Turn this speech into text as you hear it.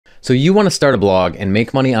So you want to start a blog and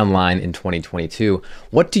make money online in 2022.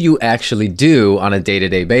 What do you actually do on a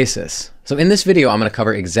day-to-day basis? So in this video, I'm going to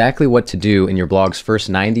cover exactly what to do in your blog's first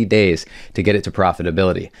 90 days to get it to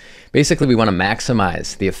profitability. Basically, we want to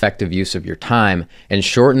maximize the effective use of your time and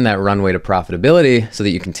shorten that runway to profitability so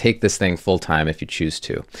that you can take this thing full time if you choose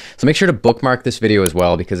to. So make sure to bookmark this video as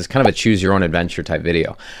well, because it's kind of a choose your own adventure type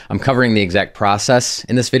video. I'm covering the exact process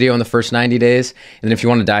in this video in the first 90 days. And then if you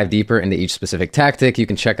want to dive deeper into each specific tactic, you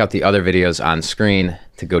can check out the other videos on screen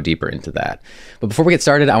to go deeper into that. But before we get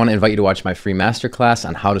started, I want to invite you to watch my free masterclass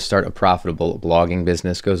on how to start a profitable blogging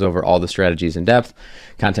business. It goes over all the strategies in depth: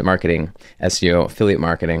 content marketing, SEO, affiliate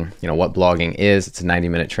marketing, what blogging is. It's a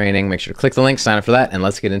 90-minute training. Make sure to click the link, sign up for that, and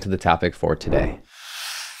let's get into the topic for today.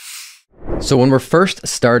 So when we're first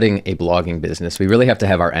starting a blogging business, we really have to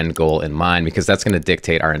have our end goal in mind, because that's going to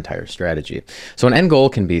dictate our entire strategy. So an end goal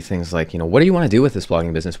can be things like, what do you want to do with this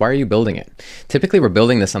blogging business? Why are you building it? Typically, we're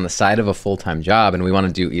building this on the side of a full-time job, and we want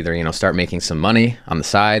to do either, start making some money on the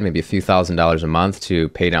side, maybe a few $1,000s a month to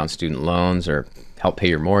pay down student loans or help pay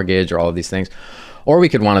your mortgage or all of these things. Or we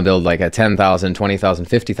could want to build like a $10,000, $20,000,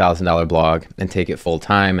 $50,000 blog and take it full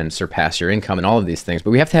time and surpass your income and all of these things.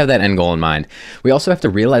 But we have to have that end goal in mind. We also have to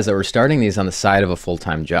realize that we're starting these on the side of a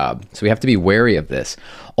full-time job. So we have to be wary of this.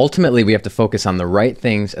 Ultimately, we have to focus on the right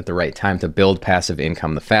things at the right time to build passive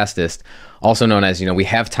income the fastest. Also known as, we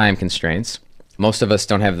have time constraints. Most of us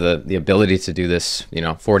don't have the ability to do this,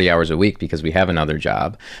 40 hours a week because we have another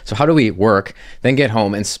job. So how do we work, then get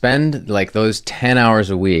home and spend like those 10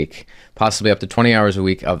 hours a week, possibly up to 20 hours a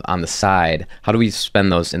week on the side? How do we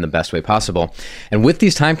spend those in the best way possible? And with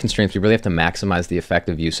these time constraints, we really have to maximize the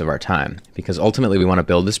effective use of our time, because ultimately we want to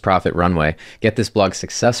build this profit runway, get this blog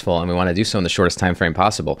successful, and we want to do so in the shortest time frame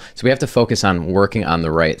possible. So we have to focus on working on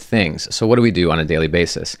the right things. So what do we do on a daily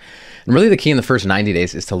basis? And really the key in the first 90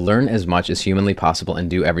 days is to learn as much as humanly possible and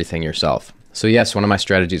do everything yourself. So yes, one of my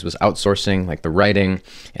strategies was outsourcing like the writing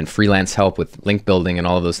and freelance help with link building and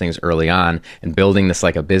all of those things early on, and building this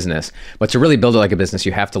like a business. But to really build it like a business,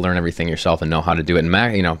 you have to learn everything yourself and know how to do it,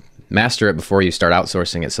 and master it before you start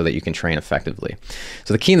outsourcing it so that you can train effectively.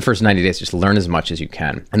 So the key in the first 90 days is just learn as much as you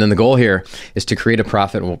can. And then the goal here is to create a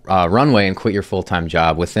profit runway and quit your full-time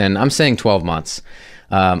job within, I'm saying 12 months.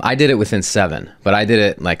 I did it within 7, but I did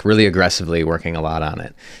it like really aggressively, working a lot on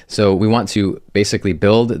it. So we want to basically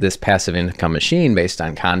build this passive income machine based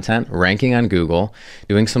on content, ranking on Google,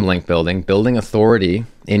 doing some link building, building authority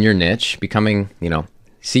in your niche, becoming,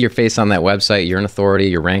 see your face on that website, you're an authority,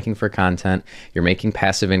 you're ranking for content, you're making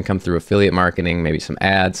passive income through affiliate marketing, maybe some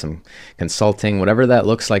ads, some consulting, whatever that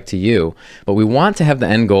looks like to you. But we want to have the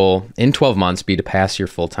end goal in 12 months be to pass your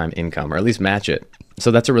full-time income, or at least match it.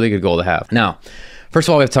 So that's a really good goal to have. Now, first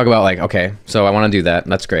of all, we have to talk about okay, so I want to do that.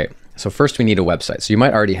 That's great. So first we need a website. So you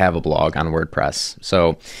might already have a blog on WordPress.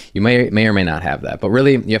 So you may or may not have that. But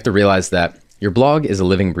really, you have to realize that your blog is a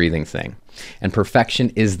living, breathing thing. And perfection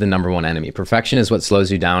is the #1 enemy. Perfection is what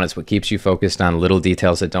slows you down. It's what keeps you focused on little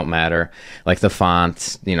details that don't matter, like the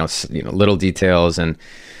font, little details, and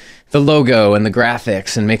the logo and the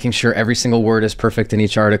graphics, and making sure every single word is perfect in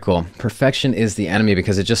each article. Perfection is the enemy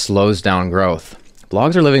because it just slows down growth.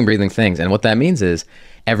 Blogs are living, breathing things. And what that means is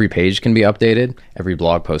every page can be updated. Every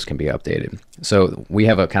blog post can be updated. So we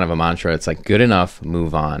have a kind of a mantra. It's like, good enough,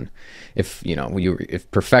 move on. If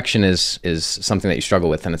perfection is something that you struggle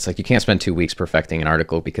with, then it's like you can't spend 2 weeks perfecting an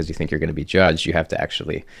article because you think you're going to be judged. You have to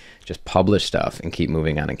actually just publish stuff and keep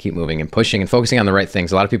moving on and keep moving and pushing and focusing on the right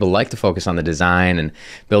things. A lot of people like to focus on the design and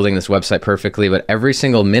building this website perfectly, but every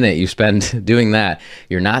single minute you spend doing that,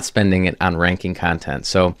 you're not spending it on ranking content.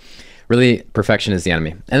 So really, perfection is the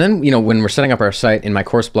enemy. And then, when we're setting up our site, in my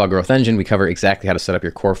course, Blog Growth Engine, we cover exactly how to set up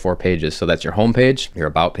your core 4 pages. So that's your home page, your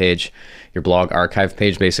about page, your blog archive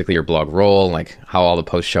page, basically your blog role, like how all the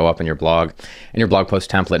posts show up in your blog, and your blog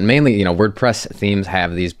post template. And mainly, WordPress themes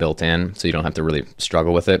have these built in, so you don't have to really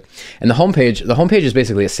struggle with it. And the homepage is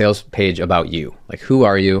basically a sales page about you. Like, who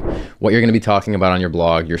are you, what you're going to be talking about on your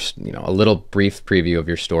blog, a little brief preview of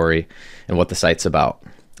your story and what the site's about.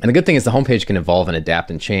 And the good thing is the homepage can evolve and adapt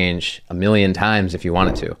and change a million times if you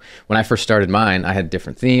wanted to. When I first started mine, I had a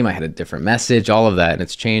different theme, I had a different message, all of that, and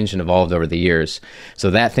it's changed and evolved over the years. So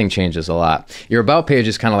that thing changes a lot. Your about page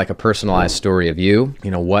is kind of like a personalized story of you,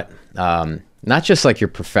 not just like your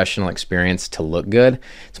professional experience to look good.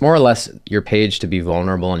 It's more or less your page to be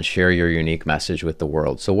vulnerable and share your unique message with the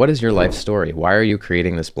world. So what is your life story? Why are you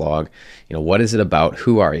creating this blog? What is it about?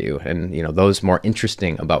 Who are you? And those more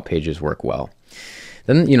interesting about pages work well.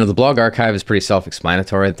 Then, the blog archive is pretty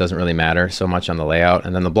self-explanatory. It doesn't really matter so much on the layout.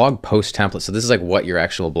 And then the blog post template. So this is like what your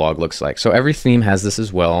actual blog looks like. So every theme has this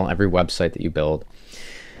as well, every website that you build.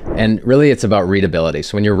 And really it's about readability.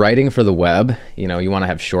 So when you're writing for the web, you know, you want to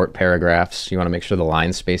have short paragraphs. You want to make sure the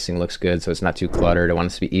line spacing looks good so it's not too cluttered. I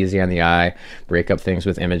want it to be easy on the eye, break up things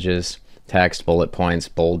with images, text, bullet points,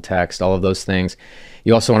 bold text, all of those things.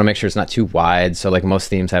 You also want to make sure it's not too wide. So like most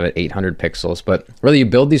themes have it 800 pixels, but really you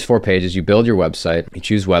build these 4 pages, you build your website, you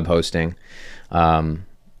choose web hosting, and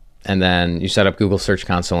then you set up Google Search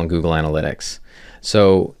Console and Google Analytics.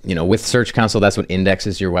 So, you know, with Search Console, that's what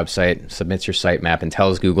indexes your website, submits your sitemap, and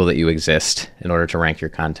tells Google that you exist in order to rank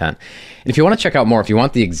your content. And if you want to check out more, if you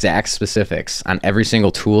want the exact specifics on every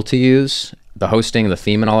single tool to use, the hosting, the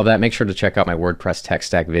theme, and all of that, make sure to check out my WordPress tech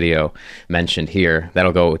stack video mentioned here.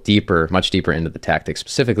 That'll go deeper, much deeper into the tactics,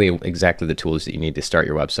 specifically exactly the tools that you need to start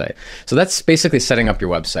your website. So that's basically setting up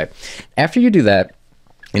your website. After you do that,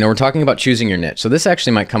 you know, we're talking about choosing your niche. So this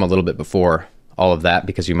actually might come a little bit before all of that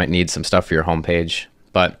because you might need some stuff for your homepage.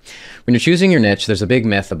 But when you're choosing your niche, there's a big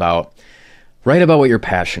myth about write about what you're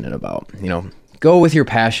passionate about. You know, go with your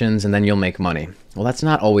passions and then you'll make money. Well, that's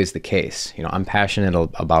not always the case. You know, I'm passionate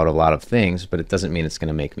about a lot of things, but it doesn't mean it's going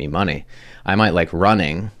to make me money. I might like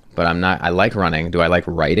running, but I like running. Do I like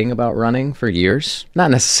writing about running for years?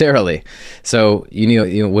 Not necessarily. So, you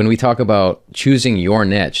know, when we talk about choosing your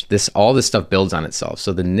niche, all this stuff builds on itself.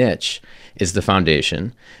 So the niche is the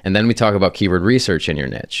foundation. And then we talk about keyword research in your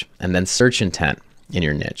niche, and then search intent in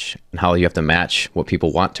your niche, and how you have to match what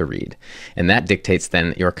people want to read. And that dictates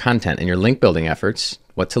then your content and your link building efforts,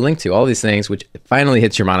 what to link to, all these things, which finally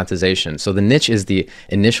hits your monetization. So the niche is the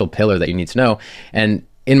initial pillar that you need to know. And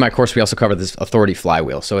in my course, we also cover this authority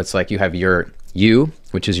flywheel. So it's like you have you,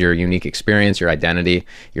 which is your unique experience, your identity,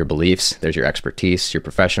 your beliefs. There's your expertise, your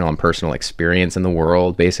professional and personal experience in the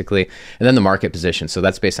world, basically. And then the market position. So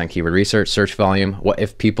that's based on keyword research, search volume.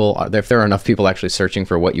 If there are enough people actually searching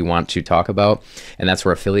for what you want to talk about, and that's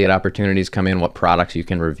where affiliate opportunities come in, what products you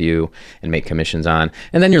can review and make commissions on.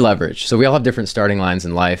 And then your leverage. So we all have different starting lines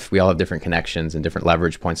in life. We all have different connections and different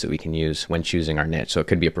leverage points that we can use when choosing our niche. So it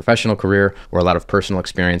could be a professional career or a lot of personal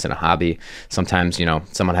experience and a hobby. Sometimes, you know,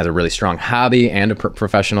 someone has a really strong hobby and a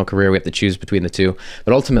professional career. We have to choose between the two.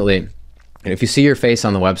 But ultimately, if you see your face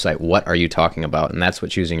on the website, what are you talking about? And that's what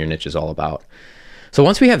choosing your niche is all about. So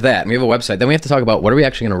once we have that, and we have a website, then we have to talk about what are we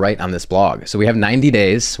actually going to write on this blog. So we have 90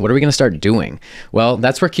 days. What are we going to start doing? Well,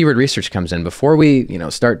 that's where keyword research comes in. Before we, you know,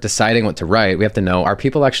 start deciding what to write, we have to know, are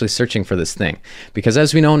people actually searching for this thing? Because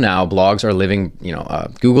as we know now, blogs are living, you know,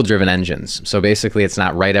 Google-driven engines. So basically, it's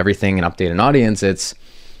not write everything and update an audience. It's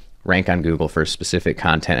rank on Google for specific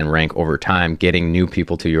content and rank over time, getting new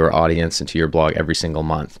people to your audience and to your blog every single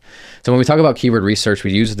month. So when we talk about keyword research,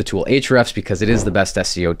 we use the tool Ahrefs because it is the best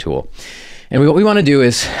SEO tool. And what we want to do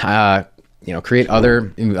is, you know, create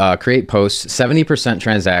posts 70%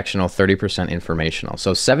 transactional, 30% informational.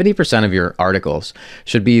 So 70% of your articles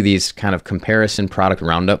should be these kind of comparison product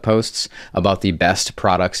roundup posts about the best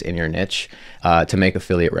products in your niche to make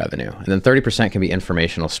affiliate revenue. And then 30% can be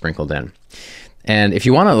informational sprinkled in. And if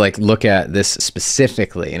you want to like look at this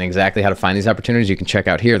specifically and exactly how to find these opportunities, you can check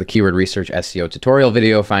out here the keyword research SEO tutorial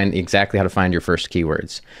video, find exactly how to find your first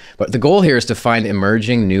keywords. But the goal here is to find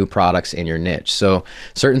emerging new products in your niche. So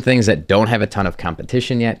certain things that don't have a ton of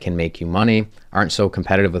competition yet can make you money, aren't so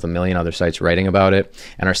competitive with a million other sites writing about it,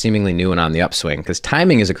 and are seemingly new and on the upswing, because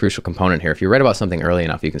timing is a crucial component here. If you write about something early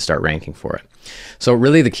enough, you can start ranking for it. So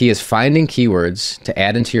really the key is finding keywords to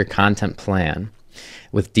add into your content plan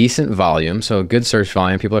with decent volume, so a good search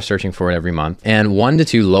volume, people are searching for it every month, and 1 to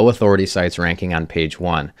 2 low authority sites ranking on page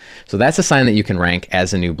 1. So that's a sign that you can rank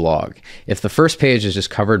as a new blog. If the first page is just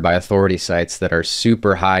covered by authority sites that are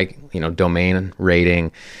super high, you know, domain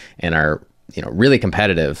rating and are, you know, really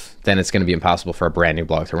competitive, then it's going to be impossible for a brand new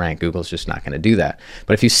blog to rank. Google's just not going to do that.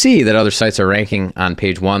 But if you see that other sites are ranking on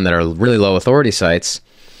page 1 that are really low authority sites,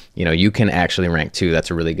 you know, you can actually rank too.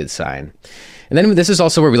 That's a really good sign. And then this is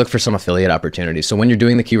also where we look for some affiliate opportunities. So when you're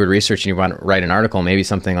doing the keyword research and you want to write an article, maybe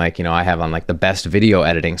something like, you know, I have on like the best video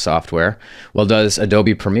editing software. Well, does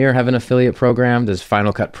Adobe Premiere have an affiliate program? Does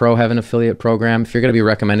Final Cut Pro have an affiliate program? If you're going to be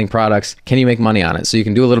recommending products, can you make money on it? So you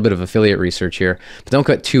can do a little bit of affiliate research here, but don't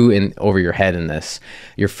get too in over your head in this.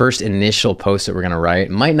 Your first initial post that we're going to write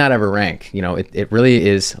might not ever rank. You know, it really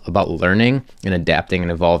is about learning and adapting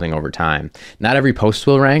and evolving over time. Not every post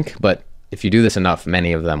will rank, but if you do this enough,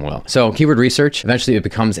 many of them will. So keyword research, eventually it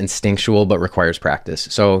becomes instinctual, but requires practice.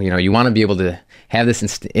 So, you know, you want to be able to have this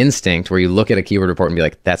instinct where you look at a keyword report and be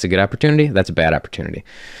like, that's a good opportunity, that's a bad opportunity.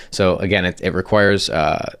 So again, it requires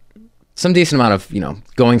some decent amount of, you know,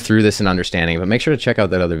 going through this and understanding, but make sure to check out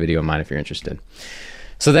that other video of mine if you're interested.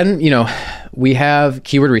 So then, you know, we have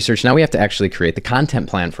keyword research. Now we have to actually create the content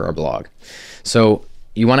plan for our blog. So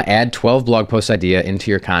you want to add 12 blog post idea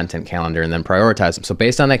into your content calendar and then prioritize them. So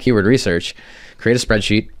based on that keyword research, create a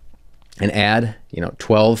spreadsheet and add,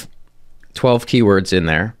 12 keywords in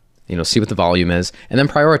there, see what the volume is, and then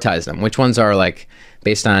prioritize them. Which ones are like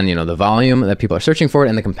based on, the volume that people are searching for it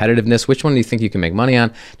and the competitiveness, which one do you think you can make money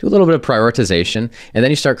on? Do a little bit of prioritization, and then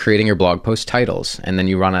you start creating your blog post titles, and then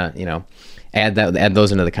you want to, add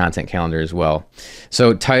those into the content calendar as well.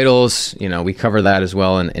 So titles, we cover that as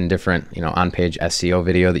well in different, on-page SEO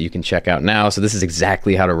video that you can check out now. So this is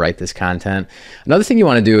exactly how to write this content. Another thing you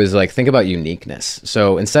want to do is think about uniqueness.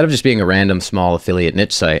 So instead of just being a random small affiliate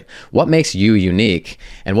niche site, what makes you unique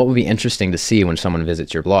and what would be interesting to see when someone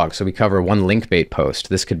visits your blog? So we cover one link bait post.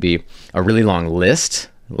 This could be a really long list,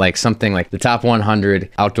 like something like the top 100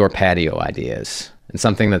 outdoor patio ideas, and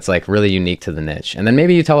something that's really unique to the niche. And then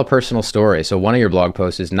maybe you tell a personal story. So one of your blog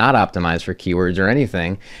posts is not optimized for keywords or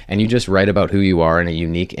anything, and you just write about who you are and a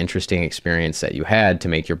unique, interesting experience that you had to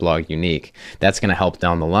make your blog unique. That's gonna help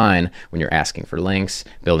down the line when you're asking for links,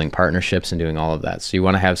 building partnerships, and doing all of that. So you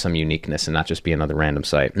wanna have some uniqueness and not just be another random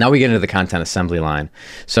site. Now we get into the content assembly line.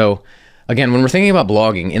 So again, when we're thinking about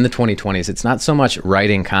blogging in the 2020s, it's not so much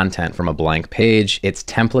writing content from a blank page, it's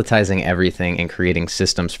templatizing everything and creating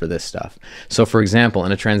systems for this stuff. So for example,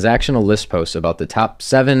 in a transactional list post about the top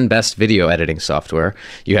 7 best video editing software,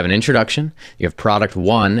 you have an introduction, you have product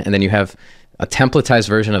 1, and then you have a templatized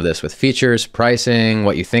version of this with features, pricing,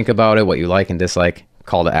 what you think about it, what you like and dislike,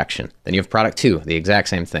 call to action. Then you have product 2, the exact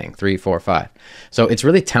same thing, 3, 4, 5. So it's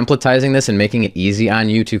really templatizing this and making it easy on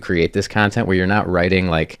you to create this content where you're not writing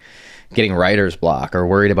getting writer's block or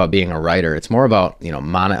worried about being a writer. It's more about,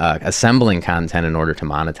 assembling content in order to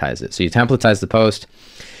monetize it. So you templatize the post,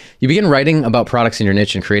 you begin writing about products in your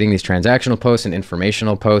niche and creating these transactional posts and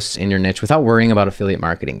informational posts in your niche without worrying about affiliate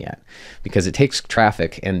marketing yet, because it takes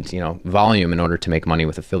traffic and, volume in order to make money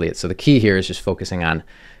with affiliates. So the key here is just focusing on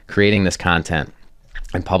creating this content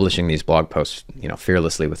and publishing these blog posts,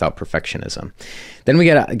 fearlessly without perfectionism. Then we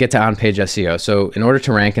get to on-page SEO. So in order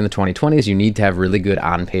to rank in the 2020s, you need to have really good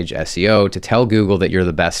on-page SEO to tell Google that you're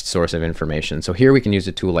the best source of information. So here we can use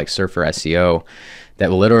a tool like Surfer SEO that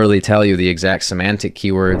will literally tell you the exact semantic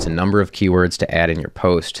keywords and number of keywords to add in your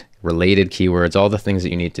post, related keywords, all the things that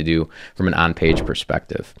you need to do from an on-page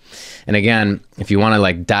perspective. And again, if you want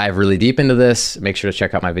to dive really deep into this, make sure to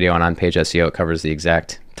check out my video on on-page SEO. It covers the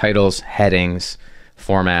exact titles, headings,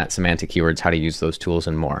 format, semantic keywords, how to use those tools,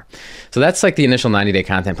 and more. So that's the initial 90-day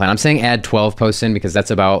content plan. I'm saying add 12 posts in because that's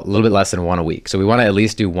about a little bit less than 1 a week. So we want to at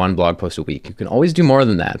least do 1 blog post a week. You can always do more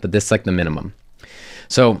than that, but this is the minimum.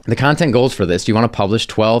 So the content goals for this, you want to publish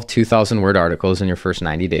 12 2,000 word articles in your first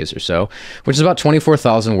 90 days or so, which is about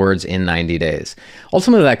 24,000 words in 90 days.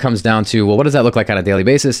 Ultimately, that comes down to, well, what does that look like on a daily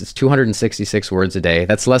basis? It's 266 words a day.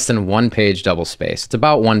 That's less than 1 page double space. It's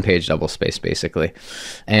about 1 page double space, basically.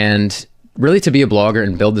 And really, to be a blogger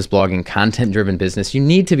and build this blogging content-driven business, you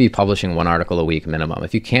need to be publishing 1 article a week minimum.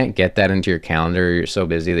 If you can't get that into your calendar, or you're so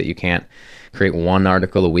busy that you can't create 1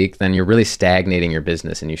 article a week, then you're really stagnating your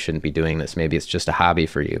business and you shouldn't be doing this. Maybe it's just a hobby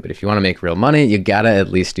for you, but if you want to make real money, you gotta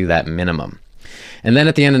at least do that minimum. And then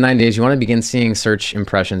at the end of 90 days, you want to begin seeing search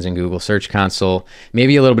impressions in Google Search Console,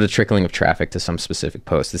 maybe a little bit of trickling of traffic to some specific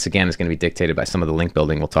post. This again is going to be dictated by some of the link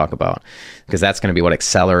building we'll talk about, because that's going to be what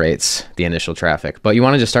accelerates the initial traffic. But you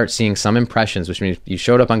want to just start seeing some impressions, which means you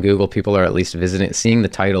showed up on Google, people are at least visiting, seeing the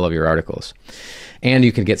title of your articles. And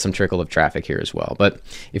you can get some trickle of traffic here as well. But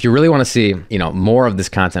if you really want to see, more of this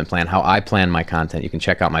content plan, how I plan my content, you can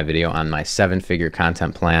check out my video on my 7-figure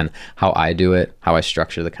content plan, how I do it, how I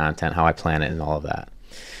structure the content, how I plan it, and all of that.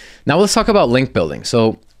 Now let's talk about link building.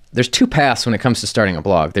 So there's 2 paths when it comes to starting a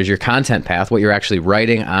blog. There's your content path, what you're actually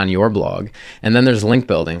writing on your blog, and then there's link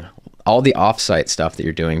building, all the offsite stuff that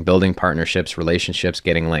you're doing, building partnerships, relationships,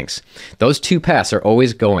 getting links. Those 2 paths are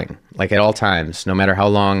always going, at all times, no matter how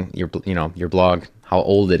long your blog, how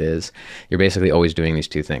old it is, you're basically always doing these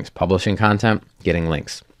 2 things: publishing content, getting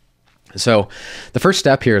links. So the first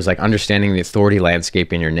step here is understanding the authority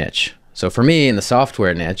landscape in your niche. So for me, in the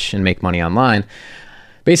software niche and make money online,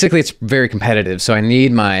 basically it's very competitive. So I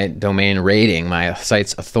need my domain rating, my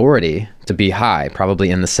site's authority, to be high, probably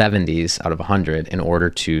in the 70s out of 100, in order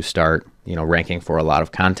to start, ranking for a lot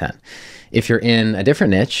of content. If you're in a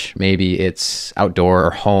different niche, maybe it's outdoor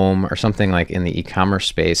or home or something in the e-commerce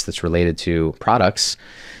space that's related to products,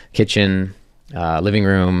 kitchen, living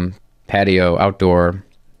room, patio, outdoor,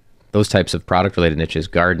 those types of product related niches,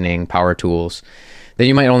 gardening, power tools, then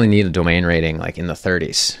you might only need a domain rating in the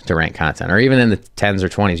 30s to rank content, or even in the 10s or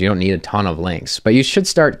 20s. You don't need a ton of links, but you should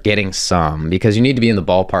start getting some, because you need to be in the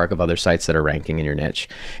ballpark of other sites that are ranking in your niche.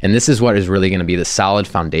 And this is what is really going to be the solid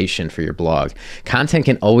foundation for your blog. Content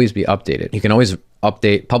can always be updated. You can always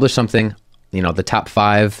publish something, you know, the top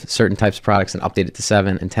 5 certain types of products and update it to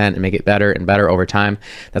 7 and 10 and make it better and better over time.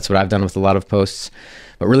 That's what I've done with a lot of posts.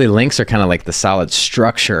 But really, links are kind of like the solid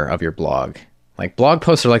structure of your blog. Like blog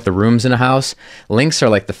posts are like the rooms in a house. Links are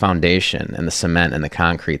like the foundation and the cement and the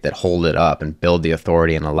concrete that hold it up and build the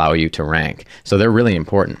authority and allow you to rank. So they're really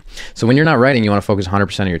important. So when you're not writing, you want to focus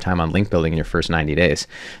 100% of your time on link building in your first 90 days.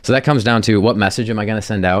 So that comes down to what message am I going to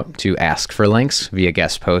send out to ask for links via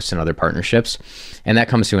guest posts and other partnerships. And that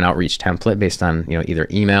comes to an outreach template based on, you know, either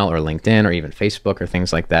email or LinkedIn or even Facebook or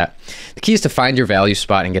things like that. The key is to find your value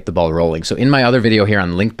spot and get the ball rolling. So in my other video here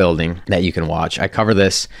on link building that you can watch, I cover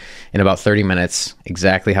this in about 30 minutes,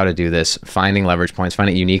 exactly how to do this, finding leverage points,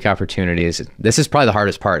 finding unique opportunities. This is probably the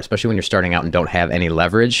hardest part, especially when you're starting out and don't have any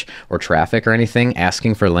leverage or traffic or anything.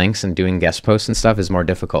 Asking for links and doing guest posts and stuff is more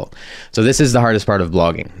difficult. So this is the hardest part of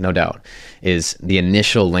blogging, no doubt, is the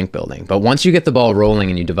initial link building. But once you get the ball rolling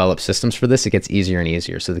and you develop systems for this, it gets easier and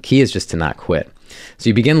easier. So the key is just to not quit. So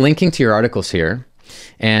you begin linking to your articles here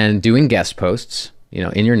and doing guest posts, you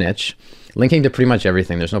know, in your niche, linking to pretty much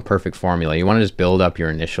everything. There's no perfect formula. You want to just build up your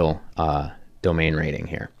initial domain rating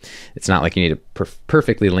here. It's not like you need to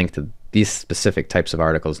perfectly link to these specific types of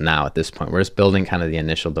articles now at this point. We're just building kind of the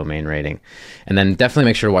initial domain rating. And then definitely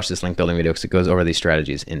make sure to watch this link building video because it goes over these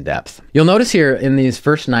strategies in depth. You'll notice here in these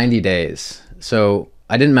first 90 days, so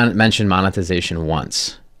I didn't mention monetization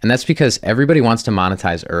once. And that's because everybody wants to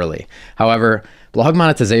monetize early. However, blog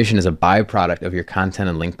monetization is a byproduct of your content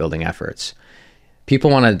and link building efforts.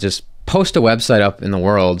 People want to just post a website up in the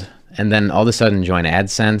world and then all of a sudden join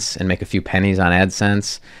AdSense and make a few pennies on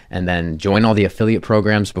AdSense and then join all the affiliate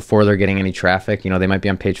programs before they're getting any traffic. You know, they might be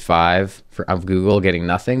on page 5 of Google getting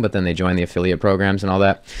nothing, but then they join the affiliate programs and all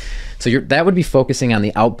that. So that would be focusing on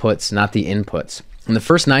the outputs, not the inputs. In the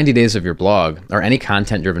first 90 days of your blog or any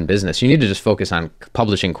content-driven business, you need to just focus on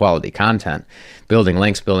publishing quality content, building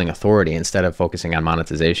links, building authority instead of focusing on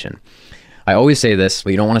monetization. I always say this,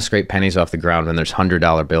 but you don't want to scrape pennies off the ground when there's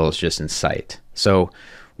 $100 bills just in sight. So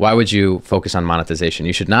why would you focus on monetization?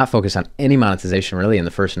 You should not focus on any monetization really in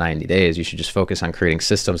the first 90 days. You should just focus on creating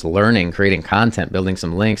systems, learning, creating content, building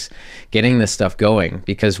some links, getting this stuff going.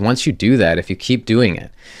 Because once you do that, if you keep doing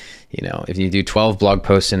it, you know, if you do 12 blog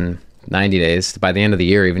posts in 90 days, by the end of the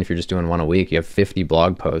year, even if you're just doing one a week, you have 50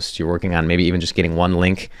 blog posts. You're working on maybe even just getting one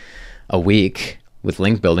link a week with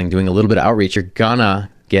link building, doing a little bit of outreach. You're gonna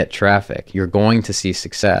get traffic. You're going to see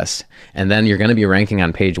success. And then you're going to be ranking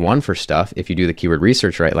on page 1 for stuff if you do the keyword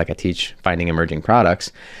research right, like I teach finding emerging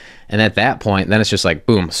products. And at that point, then it's just like,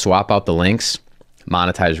 boom, swap out the links,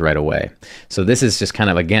 monetize right away. So this is just kind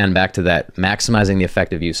of, again, back to that maximizing the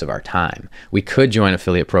effective use of our time. We could join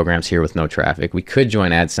affiliate programs here with no traffic. We could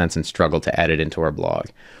join AdSense and struggle to add it into our blog.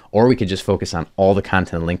 Or we could just focus on all the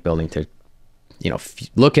content and link building to, you know,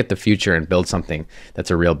 look at the future and build something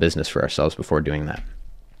that's a real business for ourselves before doing that.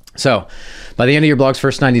 So by the end of your blog's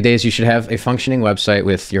first 90 days, you should have a functioning website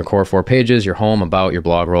with your core 4 pages, your home, about, your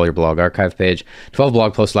blog roll, your blog archive page, 12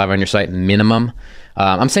 blog posts live on your site minimum.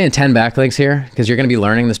 I'm saying 10 backlinks here because you're going to be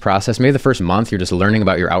learning this process. Maybe the first month, you're just learning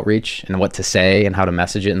about your outreach and what to say and how to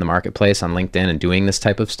message it in the marketplace on LinkedIn and doing this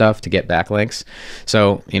type of stuff to get backlinks.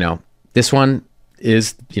 So, you know, this one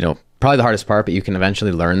is, you know, probably the hardest part, but you can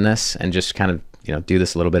eventually learn this and just kind of, you know, do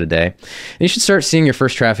this a little bit a day. And you should start seeing your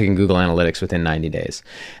first traffic in Google Analytics within 90 days.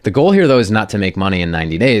 The goal here, though, is not to make money in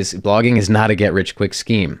 90 days. Blogging is not a get-rich-quick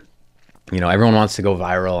scheme. You know, everyone wants to go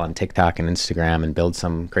viral on TikTok and Instagram and build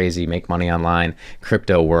some crazy make money online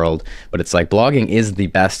crypto world. But it's like blogging is the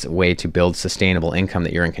best way to build sustainable income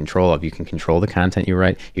that you're in control of. You can control the content you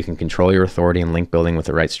write. You can control your authority and link building with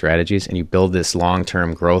the right strategies. And you build this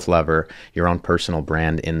long-term growth lever, your own personal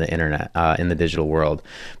brand in the internet, in the digital world.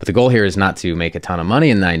 But the goal here is not to make a ton of money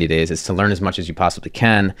in 90 days. It's to learn as much as you possibly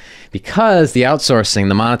can, because the outsourcing,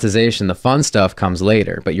 the monetization, the fun stuff comes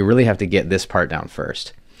later. But you really have to get this part down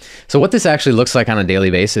first. So what this actually looks like on a daily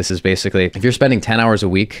basis is basically, if you're spending 10 hours a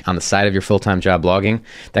week on the side of your full-time job blogging,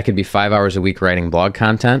 that could be 5 hours a week writing blog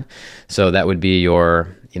content. So that would be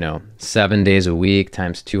your, you know, 7 days a week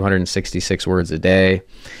times 266 words a day.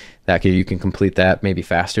 You can complete that maybe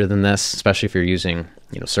faster than this, especially if you're using,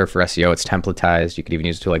 you know, Surf for SEO. It's templatized. You could even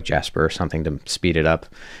use a tool like Jasper or something to speed it up,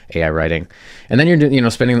 AI writing. And then you're, you know,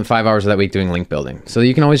 spending 5 hours of that week doing link building. So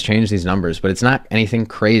you can always change these numbers, but it's not anything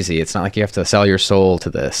crazy. It's not like you have to sell your soul to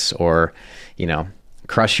this or, you know,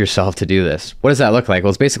 crush yourself to do this. What does that look like? Well,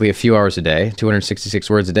 it's basically a few hours a day, 266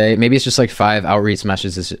 words a day. Maybe it's just like 5 outreach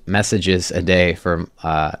messages a day for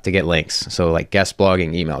to get links. So like guest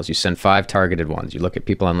blogging emails, you send 5 targeted ones. You look at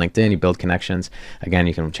people on LinkedIn, you build connections. Again,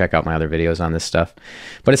 you can check out my other videos on this stuff.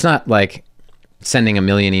 But it's not like sending a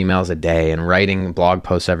million emails a day and writing blog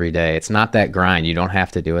posts every day. It's not that grind. You don't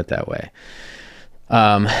have to do it that way.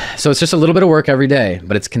 So it's just a little bit of work every day,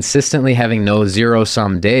 but it's consistently having no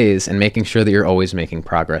zero-sum days and making sure that you're always making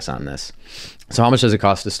progress on this. So how much does it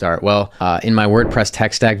cost to start? Well, in my WordPress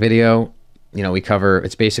tech stack video, we cover,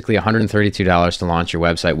 it's basically $132 to launch your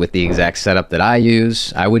website with the exact setup that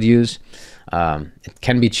I would use. It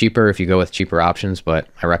can be cheaper if you go with cheaper options, but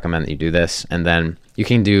I recommend that you do this. And then you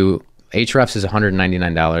can do, Ahrefs is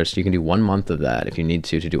 $199. You can do 1 month of that if you need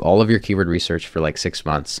to do all of your keyword research for like 6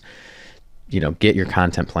 months. Get your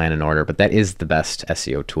content plan in order, but that is the best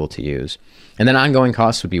SEO tool to use. And then ongoing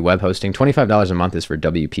costs would be web hosting. $25 a month is for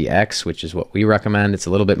WPX, which is what we recommend. It's a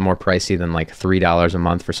little bit more pricey than like $3 a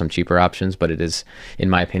month for some cheaper options, but it is, in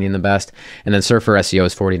my opinion, the best. And then Surfer SEO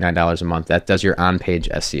is $49 a month. That does your on-page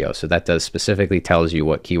SEO. So that does specifically tells you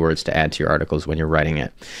what keywords to add to your articles when you're writing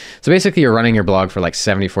it. So basically you're running your blog for like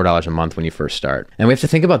 $74 a month when you first start. And we have to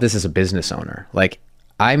think about this as a business owner. Like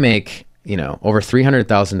I make over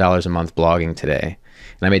 $300,000 a month blogging today.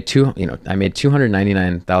 And I made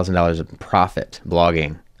 $299,000 of profit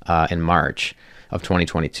blogging in March of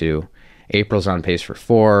 2022. April's on pace for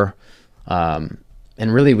 4. And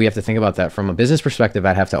really we have to think about that from a business perspective.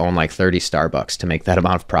 I'd have to own like 30 Starbucks to make that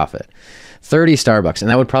amount of profit. 30 Starbucks.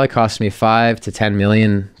 And that would probably cost me probably $10 to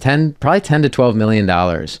 $12 million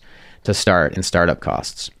to start in startup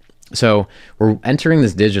costs. So we're entering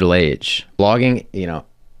this digital age. Blogging,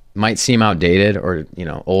 might seem outdated or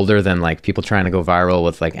older than like people trying to go viral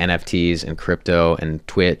with like NFTs and crypto and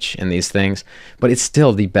Twitch and these things, but it's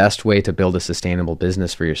still the best way to build a sustainable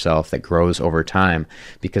business for yourself that grows over time,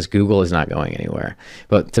 because Google is not going anywhere.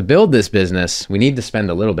 But to build this business, we need to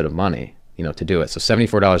spend a little bit of money to do it. So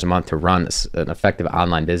 $74 a month to run an effective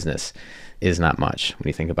online business is not much when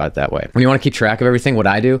you think about it that way. When you want to keep track of everything, what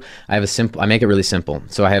I do, I make it really simple.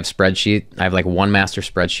 So I have spreadsheet. I have like one master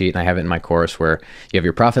spreadsheet, and I have it in my course where you have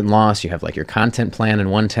your profit and loss, you have like your content plan in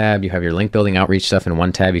one tab, you have your link building outreach stuff in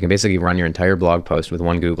one tab. You can basically run your entire blog post with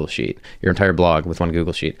one Google sheet, your entire blog with one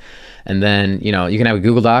Google sheet. And then, you can have a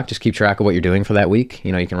Google Doc, just keep track of what you're doing for that week.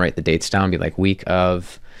 You can write the dates down, be like week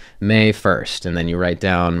of May 1st. And then you write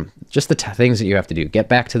down just the things that you have to do. Get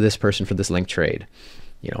back to this person for this link trade.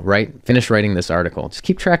 Finish writing this article. Just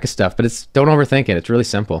keep track of stuff, but don't overthink it. It's really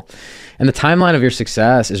simple. And the timeline of your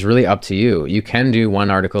success is really up to you. You can do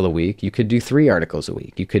 1 article a week. You could do 3 articles a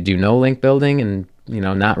week. You could do no link building and,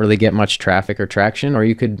 not really get much traffic or traction, or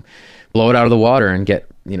you could blow it out of the water and get,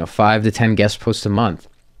 5 to 10 guest posts a month.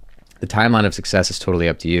 The timeline of success is totally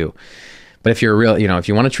up to you. But if you're if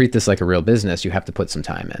you want to treat this like a real business, you have to put some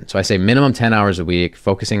time in. So I say minimum 10 hours a week,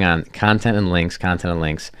 focusing on content and links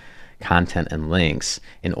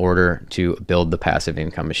in order to build the passive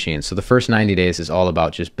income machine. So the first 90 days is all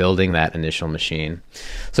about just building that initial machine.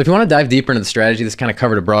 So if you want to dive deeper into the strategy, this kind of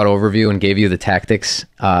covered a broad overview and gave you the tactics.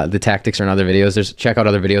 The tactics are in other videos. Check out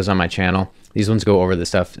other videos on my channel. These ones go over the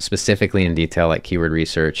stuff specifically in detail, like keyword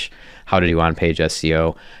research, how to do on-page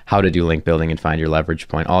SEO, how to do link building and find your leverage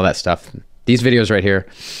point, all that stuff. These videos right here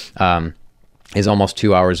is almost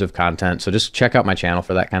 2 hours of content. So just check out my channel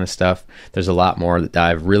for that kind of stuff. There's a lot more that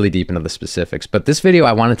dive really deep into the specifics. But this video,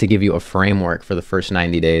 I wanted to give you a framework for the first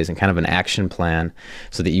 90 days and kind of an action plan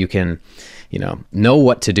so that you can know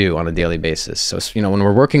what to do on a daily basis. So, when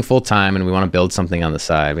we're working full time and we want to build something on the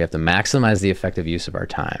side, we have to maximize the effective use of our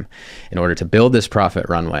time in order to build this profit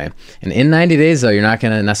runway. And in 90 days, though, you're not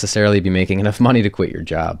going to necessarily be making enough money to quit your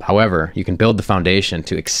job. However, you can build the foundation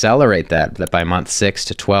to accelerate that by month 6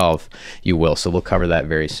 to 12, you will. So we'll cover that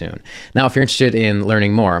very soon. Now, if you're interested in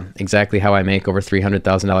learning more, exactly how I make over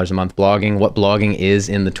 $300,000 a month blogging, what blogging is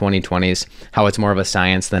in the 2020s, how it's more of a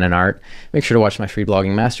science than an art, make sure to watch my free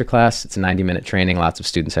blogging masterclass. It's a 90-minute training. Lots of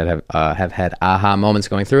students have had aha moments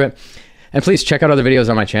going through it. And please check out other videos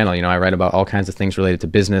on my channel. I write about all kinds of things related to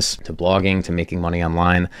business, to blogging, to making money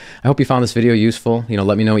online. I hope you found this video useful.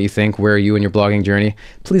 Let me know what you think. Where are you in your blogging journey?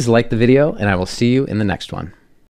 Please like the video, and I will see you in the next one.